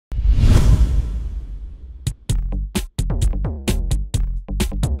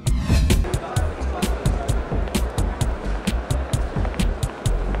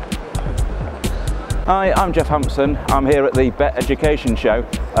Hi, I'm Geoff Hampson. I'm here at the BETT Show,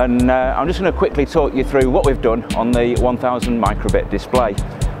 and I'm just going to quickly talk you through what we've done on the 1000 microbit display.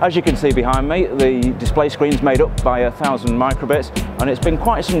 As you can see behind me, the display screen's made up by 1000 microbits, and it's been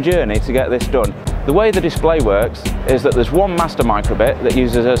quite some journey to get this done. The way the display works is that there's one master microbit that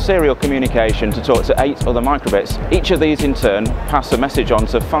uses a serial communication to talk to 8 other microbits. Each of these in turn pass a message on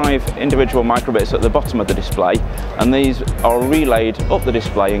to 5 individual microbits at the bottom of the display, and these are relayed up the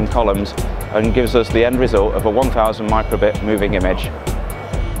display in columns and gives us the end result of a 1000 microbit moving image.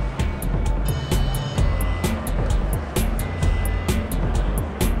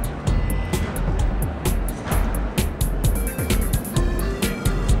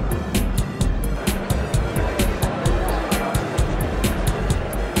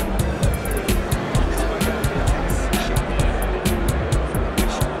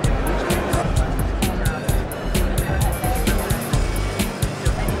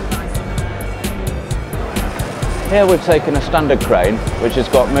 Here we've taken a standard crane which has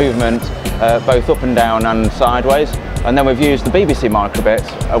got movement both up and down and sideways, and then we've used the BBC microbit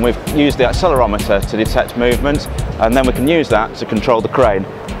and we've used the accelerometer to detect movement, and then we can use that to control the crane.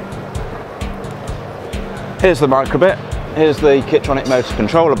 Here's the microbit, here's the Kitronik motor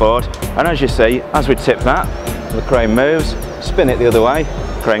controller board, and as you see, as we tip that, the crane moves, spin it the other way,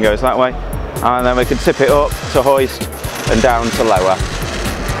 the crane goes that way, and then we can tip it up to hoist and down to lower.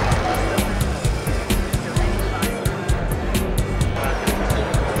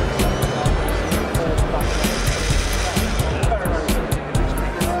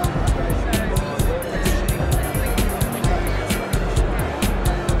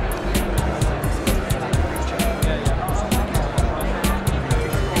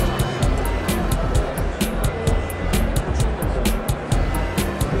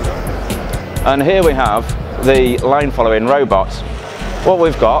 And here we have the line following robot. What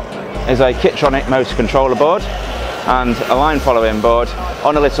we've got is a Kitronik motor controller board and a line following board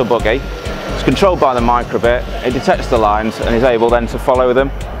on a little buggy. It's controlled by the microbit, it detects the lines and is able then to follow them